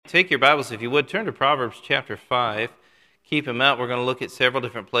take your Bibles, if you would, turn to Proverbs chapter 5. Keep them out. We're going to look at several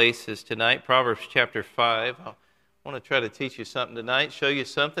different places tonight. Proverbs chapter 5. I want to try to teach you something tonight, show you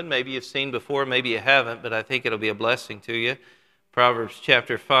something maybe you've seen before, maybe you haven't, but I think it'll be a blessing to you. Proverbs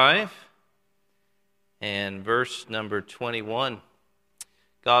chapter 5 and verse number 21.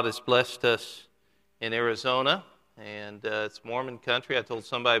 God has blessed us in Arizona, and it's Mormon country. I told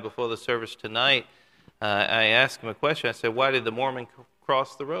somebody before the service tonight, I asked him a question. I said, why did the Mormon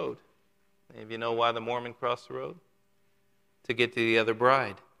cross the road? Any of you know why the Mormon crossed the road? To get to the other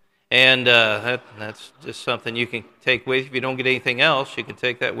bride. And that's just something you can take with you. If you don't get anything else, you can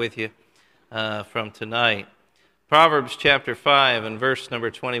take that with you from tonight. Proverbs chapter 5 and verse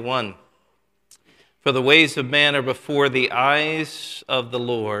number 21. For the ways of man are before the eyes of the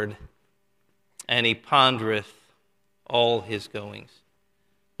Lord, and he pondereth all his goings.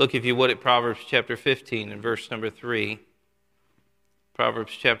 Look, if you would, at Proverbs chapter 15 and verse number 3.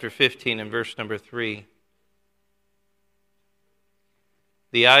 Proverbs chapter 15 and verse number 3.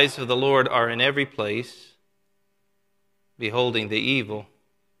 The eyes of the Lord are in every place, beholding the evil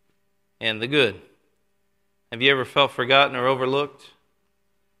and the good. Have you ever felt forgotten or overlooked?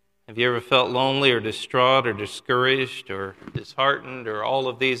 Have you ever felt lonely or distraught or discouraged or disheartened or all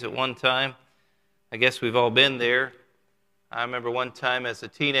of these at one time? I guess we've all been there. I remember one time as a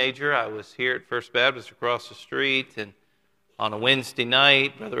teenager, I was here at First Baptist across the street, and on a Wednesday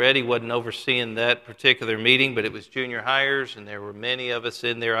night, Brother Eddie wasn't overseeing that particular meeting, but it was junior hires, and there were many of us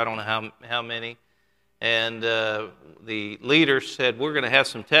in there. I don't know how many. And the leader said, we're going to have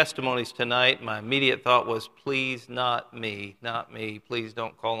some testimonies tonight. My immediate thought was, please, not me. Please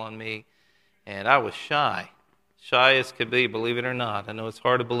don't call on me. And I was shy as could be, believe it or not. I know it's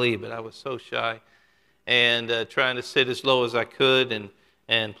hard to believe, but I was so shy. And trying to sit as low as I could,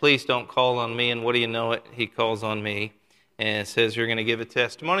 and please don't call on me. And what do you know it? He calls on me and says, you're going to give a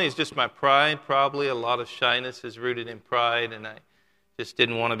testimony. It's just my pride, probably. A lot of shyness is rooted in pride, and I just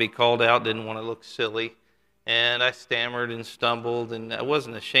didn't want to be called out, didn't want to look silly. And I stammered and stumbled, and I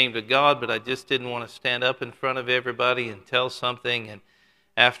wasn't ashamed of God, but I just didn't want to stand up in front of everybody and tell something. And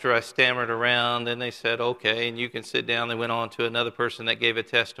after I stammered around, and they said, okay, and you can sit down, they went on to another person that gave a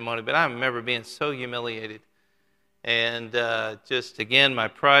testimony. But I remember being so humiliated. And just, again, my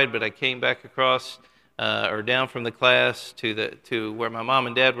pride, but I came back across or down from the class to where my mom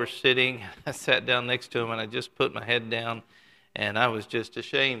and dad were sitting. I sat down next to them, and I just put my head down, and I was just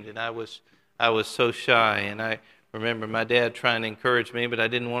ashamed, and I was so shy. And I remember my dad trying to encourage me, but I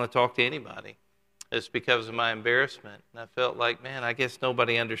didn't want to talk to anybody. It's because of my embarrassment. And I felt like, man, I guess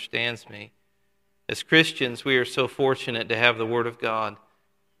nobody understands me. As Christians, we are so fortunate to have the Word of God,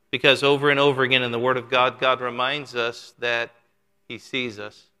 because over and over again in the Word of God, God reminds us that He sees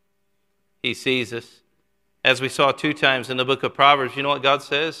us. He sees us. As we saw 2 times in the book of Proverbs, you know what God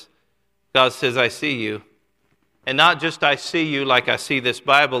says? God says, I see you. And not just I see you like I see this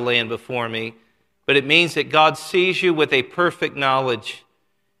Bible laying before me, but it means that God sees you with a perfect knowledge.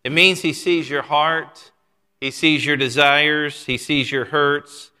 It means He sees your heart. He sees your desires. He sees your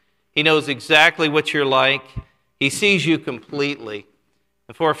hurts. He knows exactly what you're like. He sees you completely.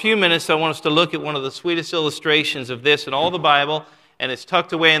 And for a few minutes, I want us to look at one of the sweetest illustrations of this in all the Bible, and it's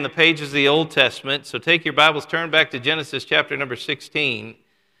tucked away in the pages of the Old Testament. So take your Bibles, turn back to Genesis chapter number 16.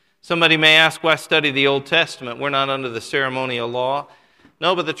 Somebody may ask, why study the Old Testament? We're not under the ceremonial law.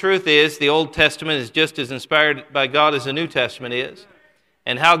 No, but the truth is, the Old Testament is just as inspired by God as the New Testament is.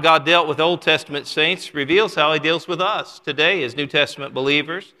 And how God dealt with Old Testament saints reveals how He deals with us today as New Testament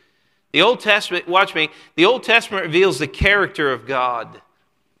believers. The Old Testament, watch me, the Old Testament reveals the character of God.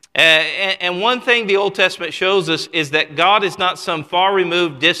 And one thing the Old Testament shows us is that God is not some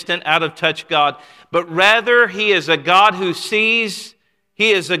far-removed, distant, out-of-touch God, but rather He is a God who sees,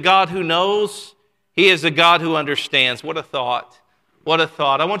 He is a God who knows, He is a God who understands. What a thought. What a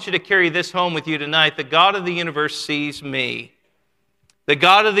thought. I want you to carry this home with you tonight. The God of the universe sees me. The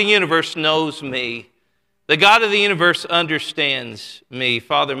God of the universe knows me. The God of the universe understands me.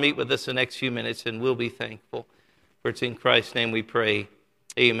 Father, meet with us the next few minutes, and we'll be thankful. For it's in Christ's name we pray.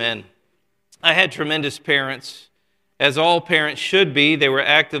 Amen. I had tremendous parents. As all parents should be, they were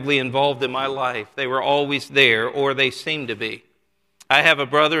actively involved in my life. They were always there, or they seemed to be. I have a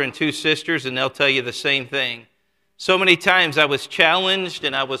brother and 2 sisters, and they'll tell you the same thing. So many times I was challenged,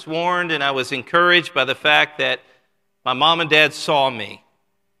 and I was warned, and I was encouraged by the fact that my mom and dad saw me.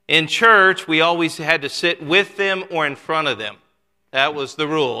 In church, we always had to sit with them or in front of them. That was the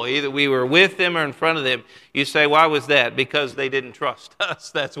rule. Either we were with them or in front of them. You say, why was that? Because they didn't trust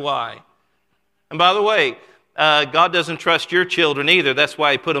us. That's why. And by the way, God doesn't trust your children either. That's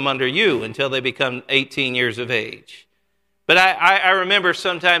why He put them under you until they become 18 years of age. But I remember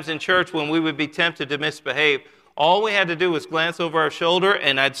sometimes in church when we would be tempted to misbehave, all we had to do was glance over our shoulder,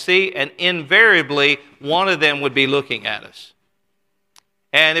 and I'd see, and invariably one of them would be looking at us.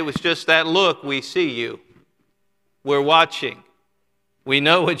 And it was just that look, we see you. We're watching. We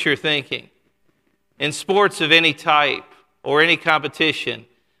know what you're thinking. In sports of any type or any competition,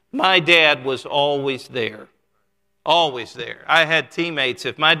 my dad was always there. Always there. I had teammates.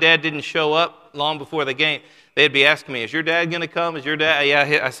 If my dad didn't show up long before the game, they'd be asking me, is your dad going to come? Is your dad?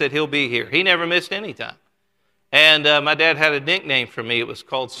 Yeah, I said, he'll be here. He never missed any time. And my dad had a nickname for me. It was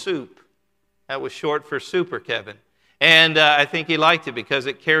called Soup. That was short for Super Kevin. And I think he liked it because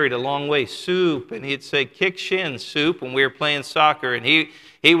it carried a long way. Soup. And he'd say, kick shin, Soup, when we were playing soccer. And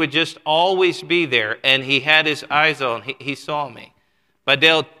he would just always be there. And he had his eyes on. He saw me. My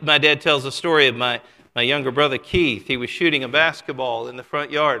dad tells a story of my younger brother, Keith. He was shooting a basketball in the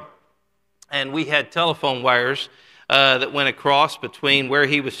front yard. And we had telephone wires that went across between where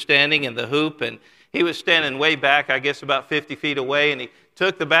he was standing and the hoop. And he was standing way back, I guess about 50 feet away. And he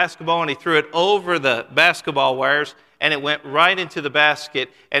took the basketball and he threw it over the basketball wires. And it went right into the basket.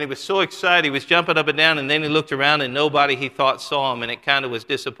 And he was so excited. He was jumping up and down. And then he looked around and nobody he thought saw him. And it kind of was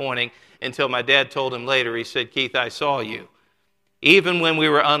disappointing until my dad told him later. He said, Keith, I saw you. Even when we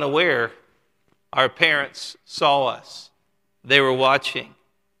were unaware, our parents saw us. They were watching.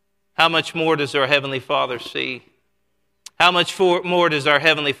 How much more does our Heavenly Father see? How much more does our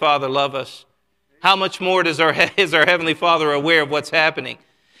Heavenly Father love us? How much more is our Heavenly Father aware of what's happening?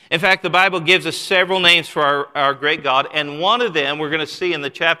 In fact, the Bible gives us several names for our great God, and one of them we're going to see in the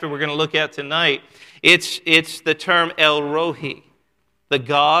chapter we're going to look at tonight. It's the term El Rohi, the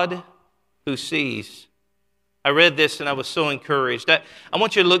God who sees. I read this and I was so encouraged. I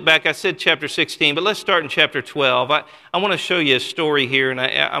want you to look back. I said chapter 16, but let's start in chapter 12. I want to show you a story here, and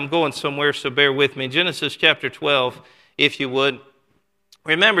I'm going somewhere, so bear with me. Genesis chapter 12, if you would.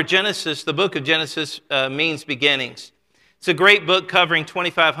 Remember, Genesis, the book of Genesis means beginnings. It's a great book covering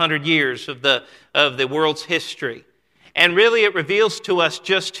 2,500 years of the world's history. And really it reveals to us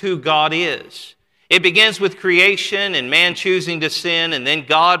just who God is. It begins with creation and man choosing to sin, and then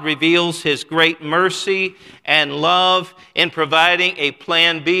God reveals His great mercy and love in providing a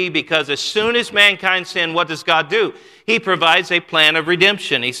plan B, because as soon as mankind sinned, what does God do? He provides a plan of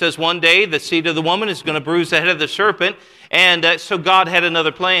redemption. He says one day the seed of the woman is going to bruise the head of the serpent, and so God had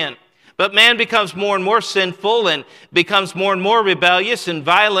another plan. But man becomes more and more sinful and becomes more and more rebellious and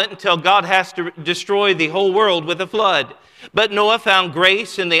violent until God has to destroy the whole world with a flood. But Noah found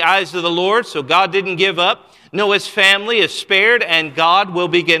grace in the eyes of the Lord, so God didn't give up. Noah's family is spared, and God will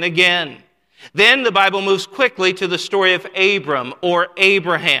begin again. Then the Bible moves quickly to the story of Abram, or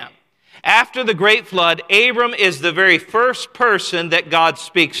Abraham. After the great flood, Abram is the very first person that God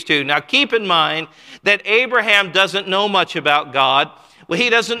speaks to. Now keep in mind that Abraham doesn't know much about God. Well, he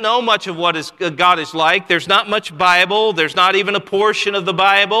doesn't know much of what God is like. There's not much Bible. There's not even a portion of the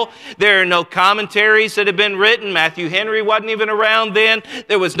Bible. There are no commentaries that have been written. Matthew Henry wasn't even around then.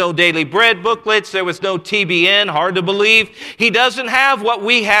 There was no daily bread booklets. There was no TBN, hard to believe. He doesn't have what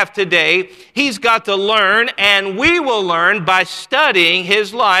we have today. He's got to learn, and we will learn by studying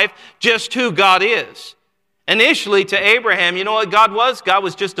his life just who God is. Initially, to Abraham, you know what God was? God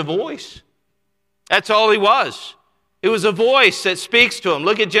was just a voice. That's all He was. It was a voice that speaks to him.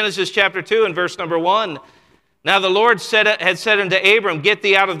 Look at Genesis chapter 2 and verse number 1. Now the Lord had said unto Abram, get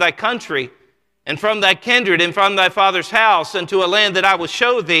thee out of thy country, and from thy kindred, and from thy father's house, unto a land that I will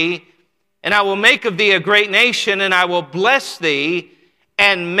show thee, and I will make of thee a great nation, and I will bless thee,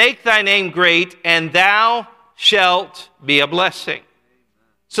 and make thy name great, and thou shalt be a blessing.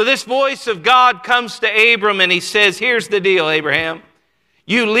 So this voice of God comes to Abram, and He says, here's the deal, Abraham.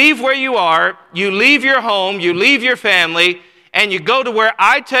 You leave where you are, you leave your home, you leave your family, and you go to where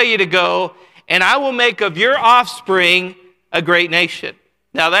I tell you to go, and I will make of your offspring a great nation.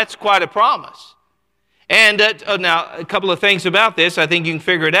 Now, that's quite a promise. And now, a couple of things about this, I think you can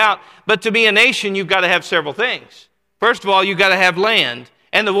figure it out. But to be a nation, you've got to have several things. First of all, you've got to have land.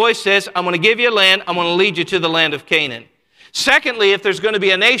 And the voice says, I'm going to give you land, I'm going to lead you to the land of Canaan. Secondly, if there's going to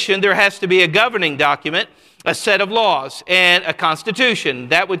be a nation, there has to be a governing document, a set of laws, and a constitution.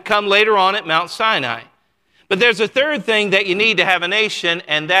 That would come later on at Mount Sinai. But there's a third thing that you need to have a nation,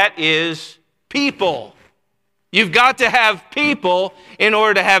 and that is people. You've got to have people in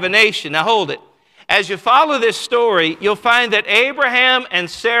order to have a nation. Now hold it. As you follow this story, you'll find that Abraham and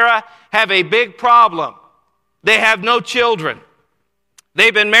Sarah have a big problem. They have no children.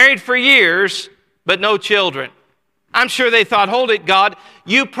 They've been married for years, but no children. I'm sure they thought, hold it, God,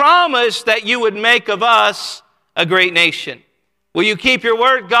 you promised that you would make of us a great nation. Will you keep your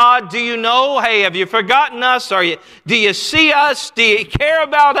word, God? Do you know? Hey, have you forgotten us? Do you see us? Do you care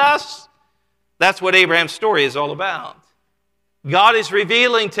about us? That's what Abraham's story is all about. God is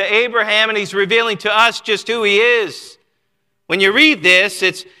revealing to Abraham, and He's revealing to us just who He is. When you read this,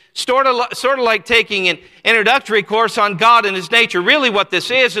 it's sort of like taking an introductory course on God and His nature. Really what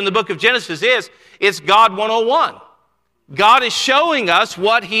this is in the book of Genesis it's God 101. God is showing us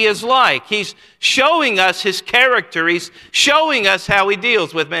what He is like. He's showing us His character. He's showing us how He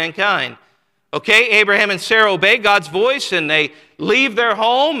deals with mankind. Okay, Abraham and Sarah obey God's voice, and they leave their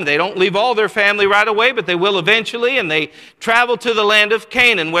home. They don't leave all their family right away, but they will eventually, and they travel to the land of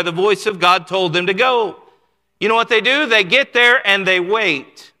Canaan, where the voice of God told them to go. You know what they do? They get there and they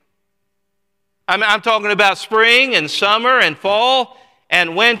wait. I'm talking about spring and summer and fall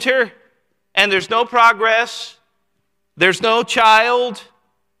and winter, and there's no progress. There's no child.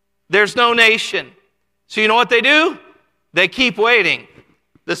 There's no nation. So you know what they do? They keep waiting.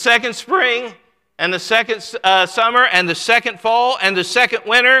 The second spring and the second summer and the second fall and the second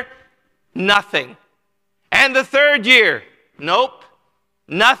winter, nothing. And the third year, nope,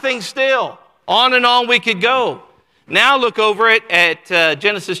 nothing still. On and on we could go. Now look over it at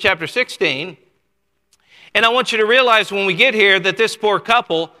Genesis chapter 16. And I want you to realize when we get here that this poor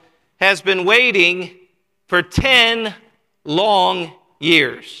couple has been waiting for 10 long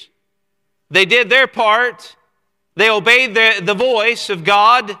years. They did their part. They obeyed the voice of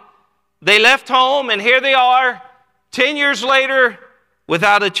God. They left home, and here they are, 10 years later,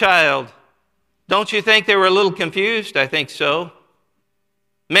 without a child. Don't you think they were a little confused? I think so.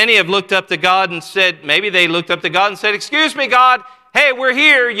 Many have looked up to God and said, maybe they looked up to God and said, "Excuse me, God, hey, we're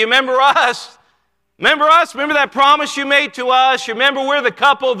here. You remember us? Remember us? Remember that promise you made to us? You remember we're the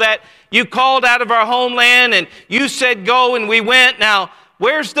couple that you called out of our homeland and you said go and we went. Now,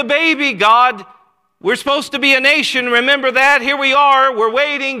 where's the baby, God? We're supposed to be a nation. Remember that? Here we are. We're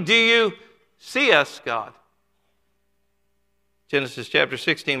waiting. Do you see us, God?" Genesis chapter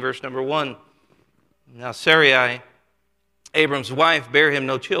 16, verse number 1. Now Sarai, Abram's wife, bare him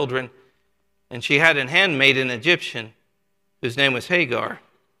no children, and she had an handmaid, an Egyptian, whose name was Hagar.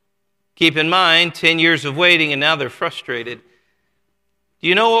 Keep in mind, 10 years of waiting, and now they're frustrated. Do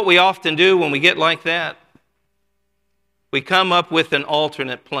you know what we often do when we get like that? We come up with an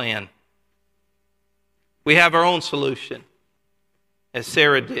alternate plan. We have our own solution, as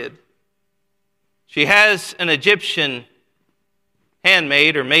Sarah did. She has an Egyptian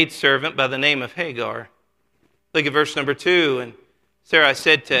handmaid or maidservant by the name of Hagar. Look at verse number 2. And Sarai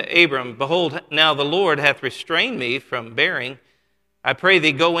said to Abram, "Behold, now the Lord hath restrained me from bearing. I pray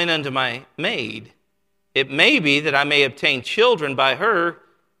thee, go in unto my maid. It may be that I may obtain children by her."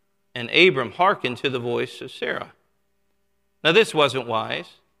 And Abram hearkened to the voice of Sarah. Now this wasn't wise,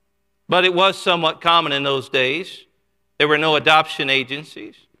 but it was somewhat common in those days. There were no adoption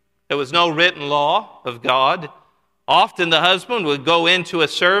agencies. There was no written law of God. Often the husband would go into a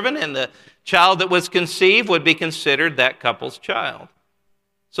servant, and the child that was conceived would be considered that couple's child.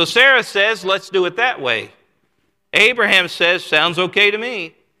 So Sarah says, let's do it that way. Abraham says, sounds okay to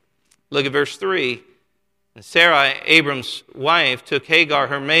me. Look at verse 3. And Sarai, Abram's wife, took Hagar,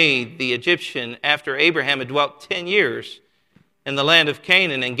 her maid, the Egyptian, after Abraham had dwelt 10 years in the land of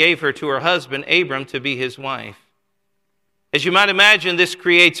Canaan, and gave her to her husband Abram to be his wife. As you might imagine, this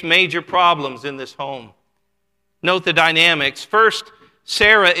creates major problems in this home. Note the dynamics. First,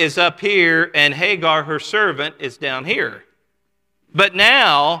 Sarah is up here, and Hagar, her servant, is down here. But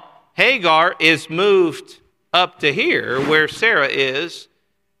now, Hagar is moved up to here, where Sarah is.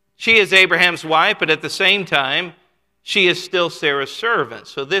 She is Abraham's wife, but at the same time, she is still Sarah's servant.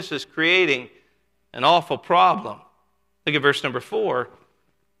 So this is creating an awful problem. Look at verse number 4.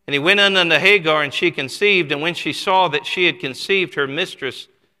 And he went in unto Hagar, and she conceived, and when she saw that she had conceived, her mistress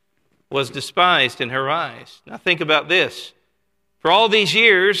was despised in her eyes. Now think about this. For all these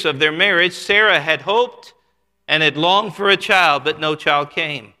years of their marriage, Sarah had hoped and had longed for a child, but no child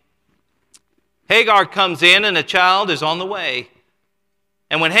came. Hagar comes in, and a child is on the way.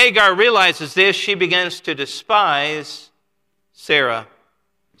 And when Hagar realizes this, she begins to despise Sarah.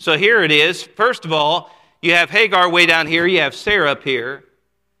 So here it is. First of all, you have Hagar way down here. You have Sarah up here.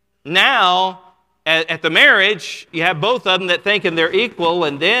 Now, at the marriage, you have both of them that thinking they're equal,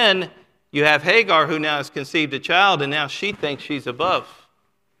 and then you have Hagar who now has conceived a child, and now she thinks she's above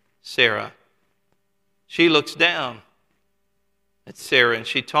Sarah. She looks down at Sarah, and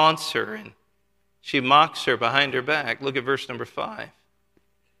she taunts her, and she mocks her behind her back. Look at verse number 5.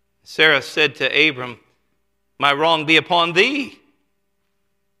 Sarah said to Abram, "My wrong be upon thee."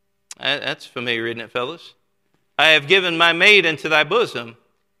 That's familiar, isn't it, fellas? "I have given my maid into thy bosom.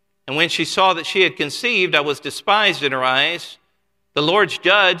 And when she saw that she had conceived, I was despised in her eyes. the Lord's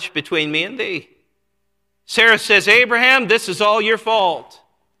judge between me and thee. Sarah says, Abraham, this is all your fault.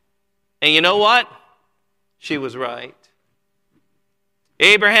 And you know what? She was right.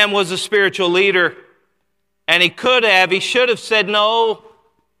 Abraham was a spiritual leader, and he should have said, no,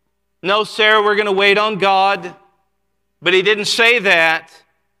 Sarah, we're going to wait on God. But he didn't say that.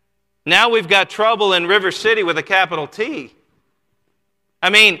 Now we've got trouble in River City with a capital T.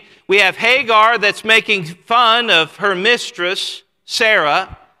 I mean, we have Hagar that's making fun of her mistress,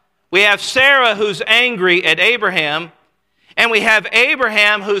 Sarah. We have Sarah who's angry at Abraham. And we have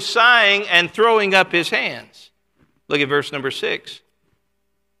Abraham who's sighing and throwing up his hands. Look at verse number 6.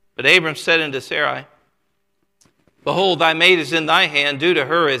 But Abram said unto Sarai, Behold, thy maid is in thy hand, do to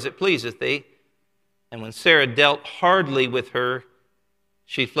her as it pleaseth thee. And when Sarah dealt hardly with her,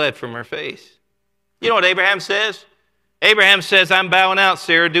 she fled from her face. You know what Abraham says? Abraham says, I'm bowing out,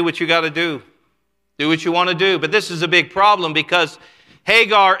 Sarah. Do what you got to do. Do what you want to do. But this is a big problem because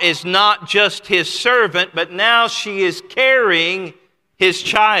Hagar is not just his servant, but now she is carrying his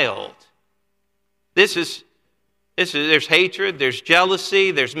child. There's hatred, there's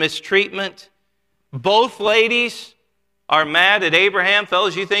jealousy, there's mistreatment. Both ladies are mad at Abraham.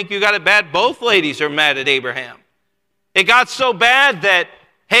 Fellas, you think you got it bad? Both ladies are mad at Abraham. It got so bad that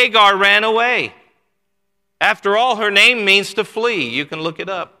Hagar ran away. After all, her name means to flee. You can look it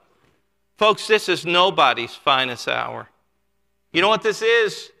up. Folks, this is nobody's finest hour. You know what this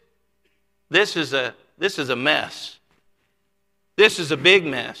is? This is a mess. This is a big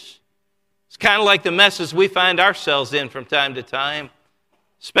mess. It's kind of like the messes we find ourselves in from time to time,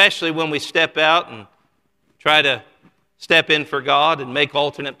 especially when we step out and try to step in for God and make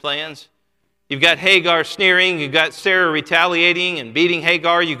alternate plans. You've got Hagar sneering. You've got Sarah retaliating and beating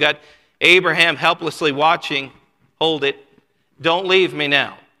Hagar. You've got Abraham helplessly watching. Hold it. Don't leave me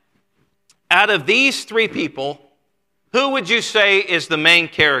now. Out of these three people, who would you say is the main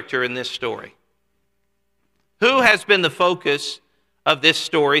character in this story? Who has been the focus of this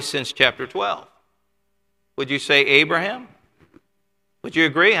story since chapter 12? Would you say Abraham? Would you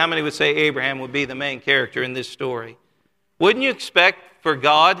agree? How many would say Abraham would be the main character in this story? Wouldn't you expect for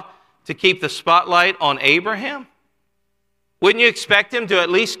God to keep the spotlight on Abraham? Wouldn't you expect him to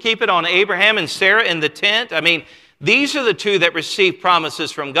at least keep it on Abraham and Sarah in the tent? I mean, these are the two that received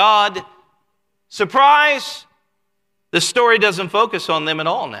promises from God. Surprise! The story doesn't focus on them at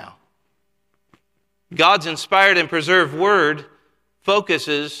all now. God's inspired and preserved word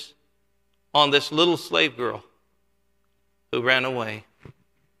focuses on this little slave girl who ran away.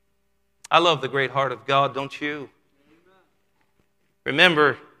 I love the great heart of God, don't you?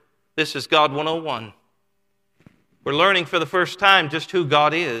 Remember, this is God 101. We're learning for the first time just who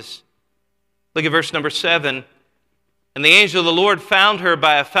God is. Look at verse number 7. And the angel of the Lord found her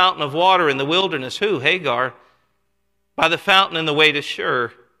by a fountain of water in the wilderness. Who? Hagar. By the fountain in the way to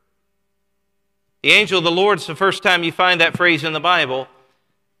Shur. The angel of the Lord is the first time you find that phrase in the Bible.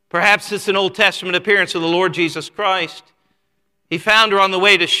 Perhaps it's an Old Testament appearance of the Lord Jesus Christ. He found her on the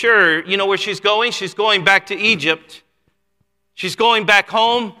way to Shur. You know where she's going? She's going back to Egypt. She's going back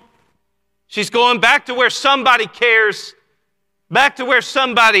home. She's going back to where somebody cares, back to where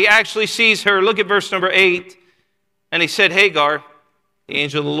somebody actually sees her. Look at verse number 8. And he said, Hagar, the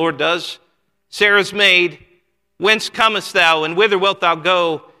angel of the Lord does, Sarah's maid, whence comest thou, and whither wilt thou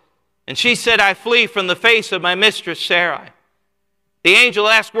go? And she said, I flee from the face of my mistress Sarai. The angel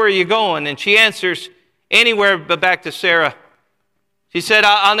asked, where are you going? And she answers, anywhere but back to Sarah. She said,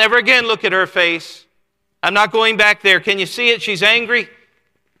 I'll never again look at her face. I'm not going back there. Can you see it? She's angry.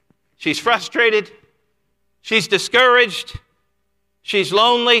 She's frustrated. She's discouraged. She's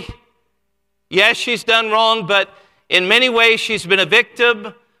lonely. Yes, she's done wrong, but in many ways she's been a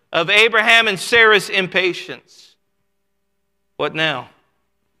victim of Abraham and Sarah's impatience. What now?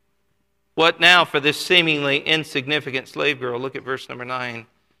 What now for this seemingly insignificant slave girl? Look at verse number 9.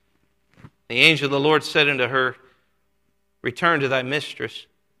 The angel of the Lord said unto her, return to thy mistress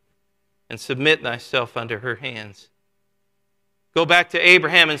and submit thyself unto her hands. Go back to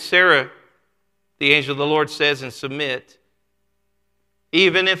Abraham and Sarah, the angel of the Lord says, and submit.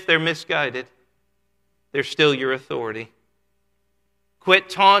 Even if they're misguided, they're still your authority. Quit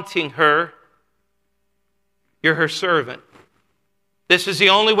taunting her. You're her servant. This is the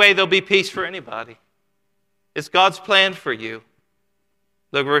only way there'll be peace for anybody. It's God's plan for you.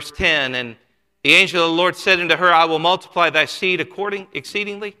 Look, verse 10. And the angel of the Lord said unto her, I will multiply thy seed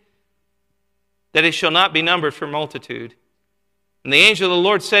exceedingly, that it shall not be numbered for multitude. And the angel of the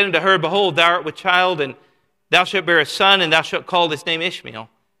Lord said unto her, behold, thou art with child, and thou shalt bear a son, and thou shalt call his name Ishmael,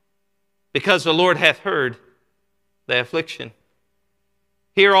 because the Lord hath heard thy affliction.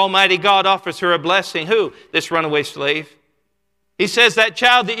 Here Almighty God offers her a blessing. Who? This runaway slave. He says that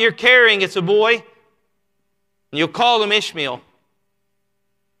child that you're carrying, it's a boy, and you'll call him Ishmael.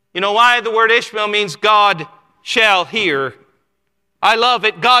 You know why the word Ishmael means God shall hear? I love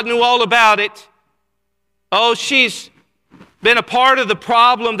it. God knew all about it. Oh, she's been a part of the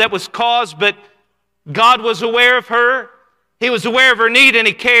problem that was caused, but God was aware of her. He was aware of her need and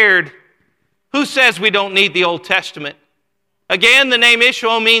He cared. Who says we don't need the Old Testament? Again, the name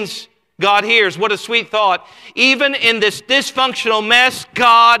Ishmael means God hears. What a sweet thought. Even in this dysfunctional mess,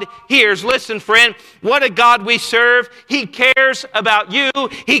 God hears. Listen, friend, what a God we serve. He cares about you.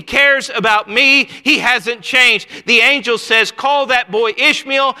 He cares about me. He hasn't changed. The angel says, call that boy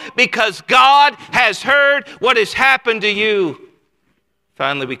Ishmael because God has heard what has happened to you.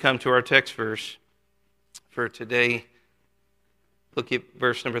 Finally, we come to our text verse for today. Look at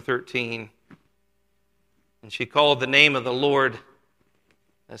verse number 13. And she called the name of the Lord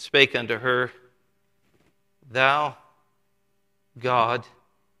and spake unto her, Thou, God,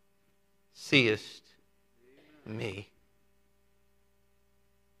 seest me.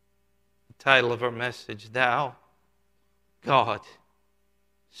 The title of our message, Thou, God,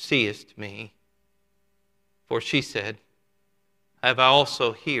 seest me. For she said, Have I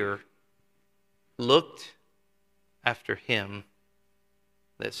also here looked after him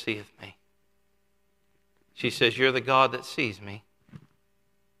that seeth me? She says, You're the God that sees me.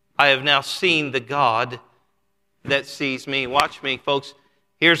 I have now seen the God that sees me. Watch me, folks.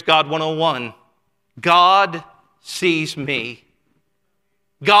 Here's God 101. God sees me.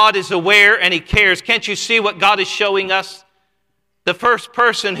 God is aware and He cares. Can't you see what God is showing us? The first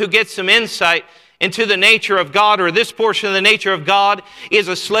person who gets some insight into the nature of God, or this portion of the nature of God, is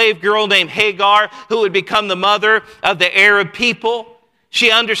a slave girl named Hagar, who would become the mother of the Arab people. She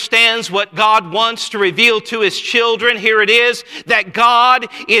understands what God wants to reveal to His children. Here it is, that God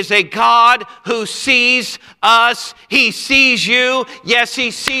is a God who sees us. He sees you. Yes, He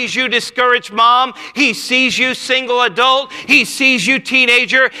sees you, discouraged mom. He sees you, single adult. He sees you,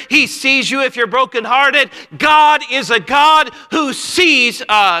 teenager. He sees you if you're brokenhearted. God is a God who sees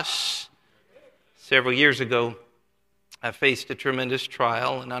us. Several years ago, I faced a tremendous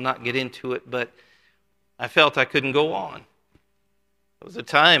trial, and I'll not get into it, but I felt I couldn't go on. It was a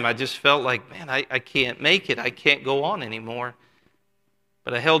time I just felt like, man, I can't make it. I can't go on anymore.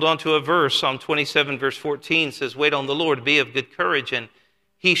 But I held on to a verse. Psalm 27, verse 14 says, Wait on the Lord, be of good courage, and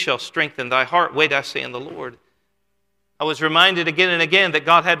He shall strengthen thy heart. Wait, I say, in the Lord. I was reminded again and again that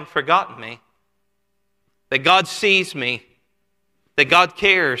God hadn't forgotten me, that God sees me, that God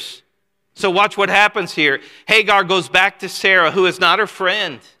cares. So watch what happens here. Hagar goes back to Sarah, who is not her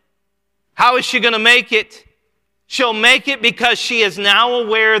friend. How is she going to make it? She'll make it because she is now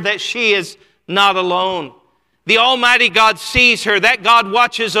aware that she is not alone. The Almighty God sees her, that God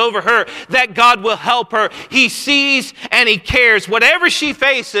watches over her, that God will help her. He sees and He cares. Whatever she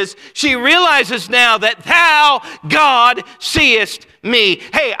faces, she realizes now that Thou, God, seest me.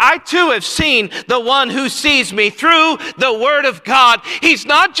 Hey, I too have seen the one who sees me through the Word of God. He's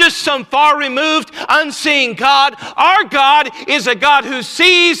not just some far removed, unseeing God. Our God is a God who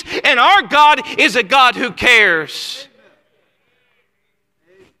sees, and our God is a God who cares.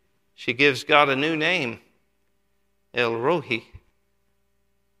 She gives God a new name. El Rohi,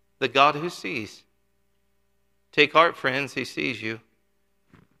 the God who sees. Take heart, friends, He sees you.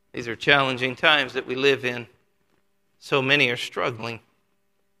 These are challenging times that we live in. So many are struggling.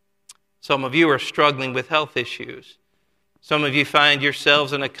 Some of you are struggling with health issues. Some of you find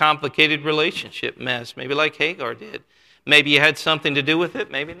yourselves in a complicated relationship mess, maybe like Hagar did. Maybe you had something to do with it,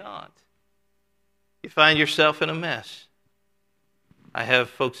 maybe not. You find yourself in a mess. I have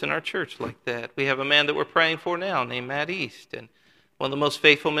folks in our church like that. We have a man that we're praying for now named Matt East, and one of the most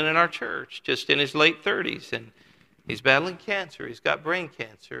faithful men in our church, just in his late 30s, and he's battling cancer. He's got brain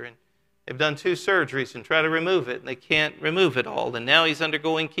cancer, and they've done 2 surgeries and try to remove it, and they can't remove it all, and now he's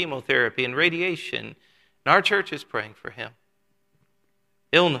undergoing chemotherapy and radiation, and our church is praying for him.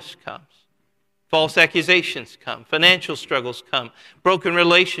 Illness comes. False accusations come. Financial struggles come. Broken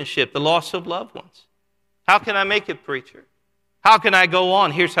relationship, the loss of loved ones. How can I make it, preacher? How can I go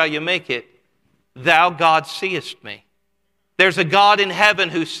on? Here's how you make it. Thou, God, seest me. There's a God in heaven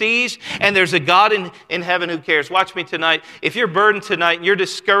who sees, and there's a God in heaven who cares. Watch me tonight. If you're burdened tonight, and you're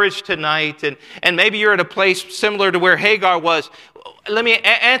discouraged tonight, and maybe you're at a place similar to where Hagar was, let me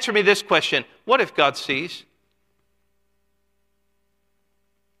answer me this question. What if God sees?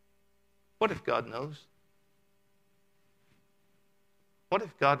 What if God knows? What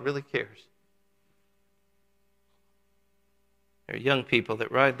if God really cares? There are young people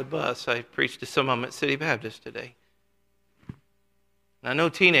that ride the bus. I preached to some of them at City Baptist today. And I know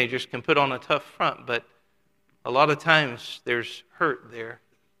teenagers can put on a tough front, but a lot of times there's hurt there.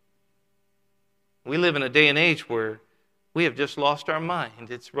 We live in a day and age where we have just lost our mind.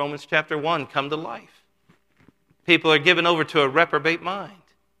 It's Romans chapter 1 come to life. People are given over to a reprobate mind.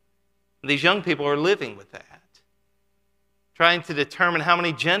 These young people are living with that, trying to determine how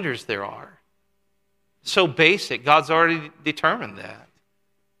many genders there are. So basic. God's already determined that.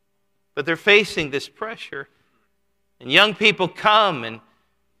 But they're facing this pressure. And young people come and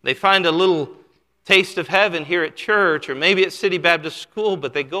they find a little taste of heaven here at church or maybe at City Baptist School,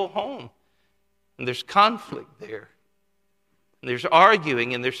 but they go home and there's conflict there. And there's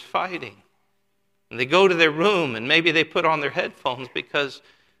arguing and there's fighting. And they go to their room and maybe they put on their headphones because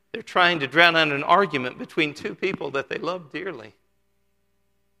they're trying to drown out an argument between two people that they love dearly.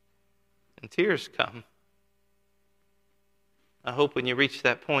 And tears come. I hope when you reach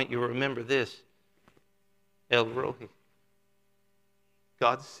that point you'll remember this. El Rohi.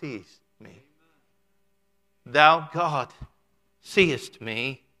 God sees me. Thou, God, seest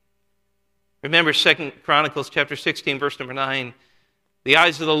me. Remember 2 Chronicles chapter 16, verse number 9. The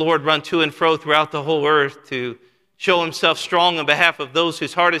eyes of the Lord run to and fro throughout the whole earth to show himself strong on behalf of those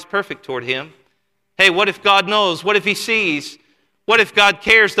whose heart is perfect toward him. Hey, what if God knows? What if he sees? What if God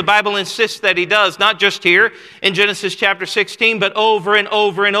cares? The Bible insists that he does, not just here in Genesis chapter 16, but over and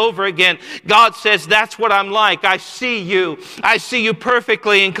over and over again. God says, that's what I'm like. I see you. I see you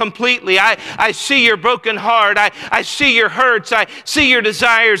perfectly and completely. I see your broken heart. I see your hurts. I see your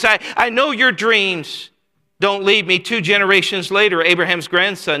desires. I know your dreams. Don't leave me. 2 generations later, Abraham's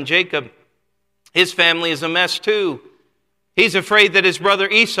grandson, Jacob, his family is a mess too. He's afraid that his brother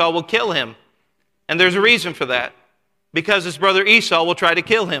Esau will kill him. And there's a reason for that. Because his brother Esau will try to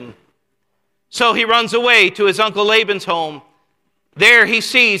kill him. So he runs away to his uncle Laban's home. There he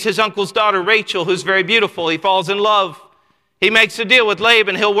sees his uncle's daughter Rachel, who's very beautiful. He falls in love. He makes a deal with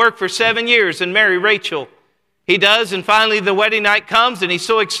Laban. He'll work for 7 years and marry Rachel. He does, and finally the wedding night comes, and he's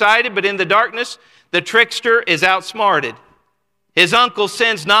so excited, but in the darkness, the trickster is outsmarted. His uncle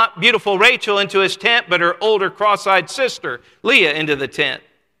sends not beautiful Rachel into his tent, but her older cross-eyed sister, Leah, into the tent.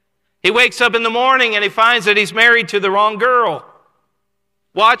 He wakes up in the morning and he finds that he's married to the wrong girl.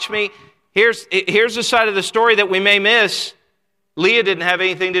 Watch me. Here's the side of the story that we may miss. Leah didn't have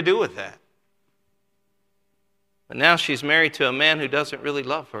anything to do with that. But now she's married to a man who doesn't really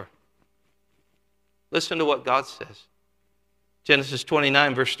love her. Listen to what God says. Genesis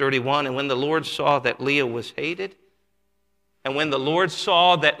 29, verse 31, and when the Lord saw that Leah was hated,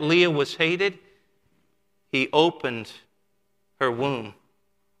 he opened her womb.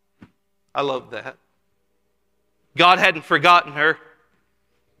 I love that. God hadn't forgotten her.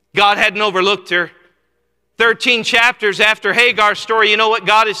 God hadn't overlooked her. 13 chapters after Hagar's story, you know what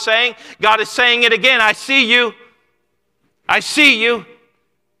God is saying? God is saying it again. I see you. I see you.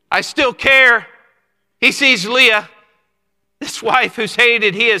 I still care. He sees Leah, this wife who's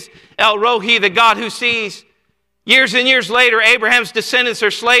hated. He is El Rohi, the God who sees. Years and years later, Abraham's descendants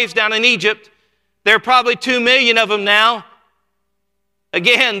are slaves down in Egypt. There are probably 2 million of them now.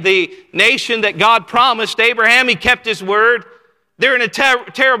 Again, the nation that God promised Abraham, he kept his word. They're in a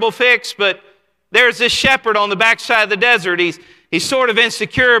terrible fix, but there's this shepherd on the backside of the desert. He's sort of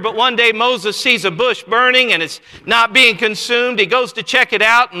insecure, but one day Moses sees a bush burning and it's not being consumed. He goes to check it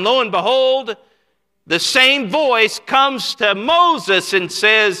out, and lo and behold, the same voice comes to Moses and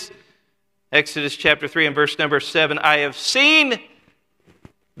says, Exodus chapter 3 and verse number 7, I have seen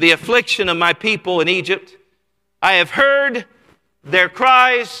the affliction of my people in Egypt. I have heard their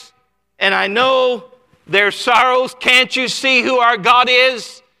cries, and I know their sorrows. Can't you see who our God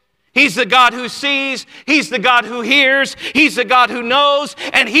is? He's the God who sees. He's the God who hears. He's the God who knows,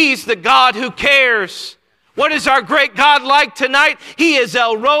 and He's the God who cares. What is our great God like tonight? He is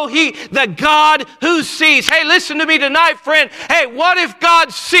El Rohi, the God who sees. Hey, listen to me tonight, friend. Hey, what if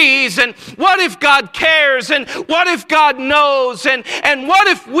God sees, and what if God cares, and what if God knows, and what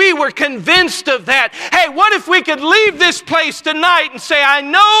if we were convinced of that? Hey, what if we could leave this place tonight and say, I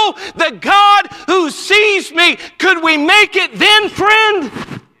know the God who sees me. Could we make it then,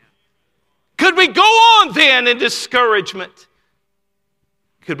 friend? Could we go on then in discouragement?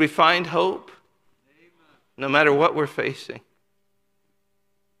 Could we find hope? No matter what we're facing.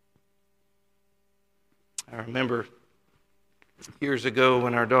 I remember years ago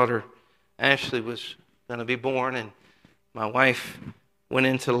when our daughter Ashley was going to be born, and my wife went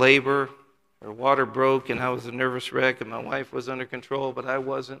into labor. Her water broke, and I was a nervous wreck, and my wife was under control, but I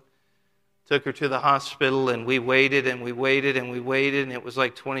wasn't. Took her to the hospital, and we waited, and we waited, and we waited, and it was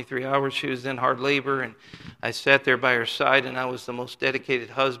like 23 hours. She was in hard labor, and I sat there by her side, and I was the most dedicated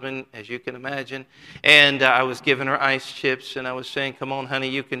husband, as you can imagine. And I was giving her ice chips, and I was saying, come on, honey,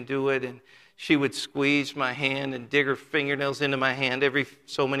 you can do it. And she would squeeze my hand and dig her fingernails into my hand every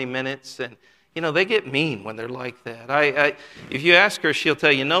so many minutes. And, they get mean when they're like that. If you ask her, she'll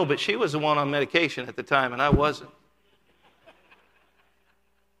tell you no, but she was the one on medication at the time, and I wasn't.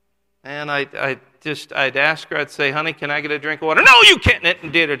 And I'd ask her, I'd say, honey, can I get a drink of water? No, you can't.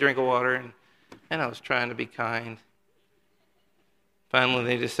 And did a drink of water. And I was trying to be kind. Finally,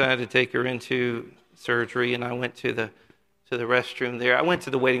 they decided to take her into surgery, and I went to the restroom there. I went to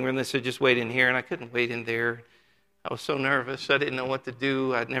the waiting room. They said, just wait in here, and I couldn't wait in there. I was so nervous. I didn't know what to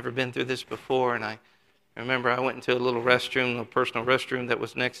do. I'd never been through this before, and I remember I went into a little restroom, a personal restroom that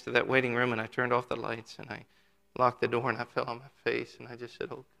was next to that waiting room, and I turned off the lights, and I locked the door, and I fell on my face, and I just said,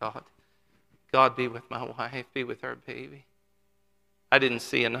 oh, God. God, be with my wife, be with our baby. I didn't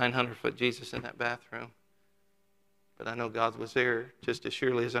see a 900-foot Jesus in that bathroom, but I know God was there just as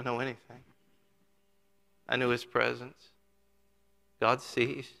surely as I know anything. I knew His presence. God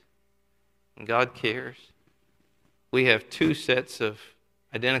sees, and God cares. We have 2 sets of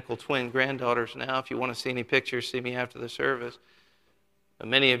identical twin granddaughters now. If you want to see any pictures, see me after the service. But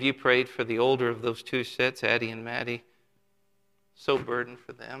many of you prayed for the older of those 2 sets, Addie and Maddie. So burdened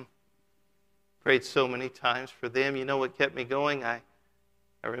for them. Prayed so many times for them. You know what kept me going? I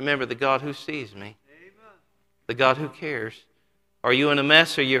remember the God who sees me. Amen. The God who cares. Are you in a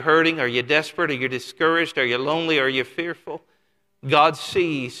mess? Are you hurting? Are you desperate? Are you discouraged? Are you lonely? Are you fearful? God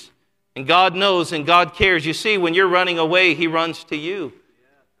sees, and God knows, and God cares. You see, when you're running away, He runs to you.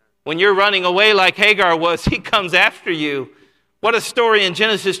 When you're running away like Hagar was, He comes after you. What a story in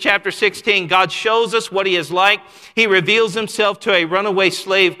Genesis chapter 16. God shows us what He is like. He reveals Himself to a runaway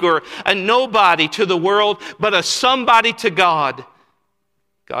slave girl, a nobody to the world, but a somebody to God.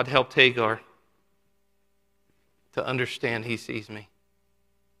 God helped Hagar to understand He sees me.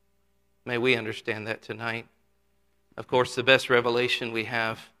 May we understand that tonight. Of course, the best revelation we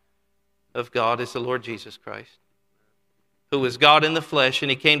have of God is the Lord Jesus Christ, who is God in the flesh,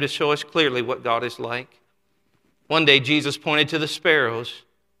 and He came to show us clearly what God is like. One day, Jesus pointed to the sparrows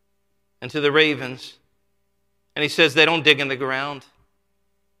and to the ravens, and He says they don't dig in the ground.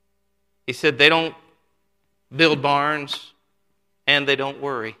 He said they don't build barns, and they don't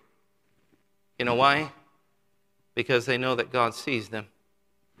worry. You know why? Because they know that God sees them.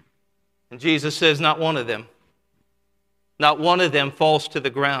 And Jesus says not one of them falls to the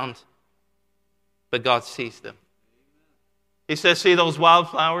ground, but God sees them. He says, see those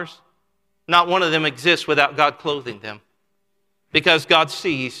wildflowers? Not one of them exists without God clothing them. Because God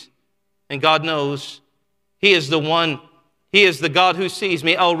sees and God knows. He is the one, He is the God who sees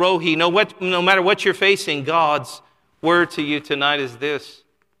me. El Rohi, no matter what you're facing, God's word to you tonight is this: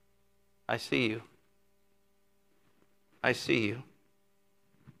 I see you. I see you.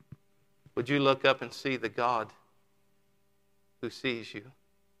 Would you look up and see the God who sees you?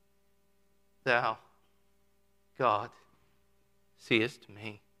 Thou, God, seest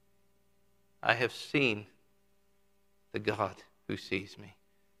me. I have seen the God who sees me.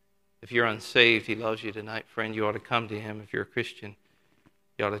 If you're unsaved, He loves you tonight, friend. You ought to come to Him. If you're a Christian,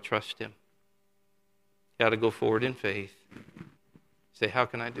 you ought to trust Him. You ought to go forward in faith. Say, how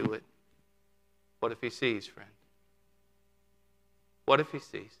can I do it? What if He sees, friend? What if He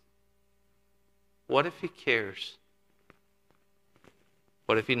sees? What if He cares?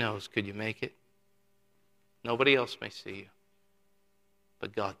 What if He knows? Could you make it? Nobody else may see you,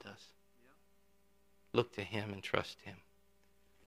 but God does. Look to Him and trust Him.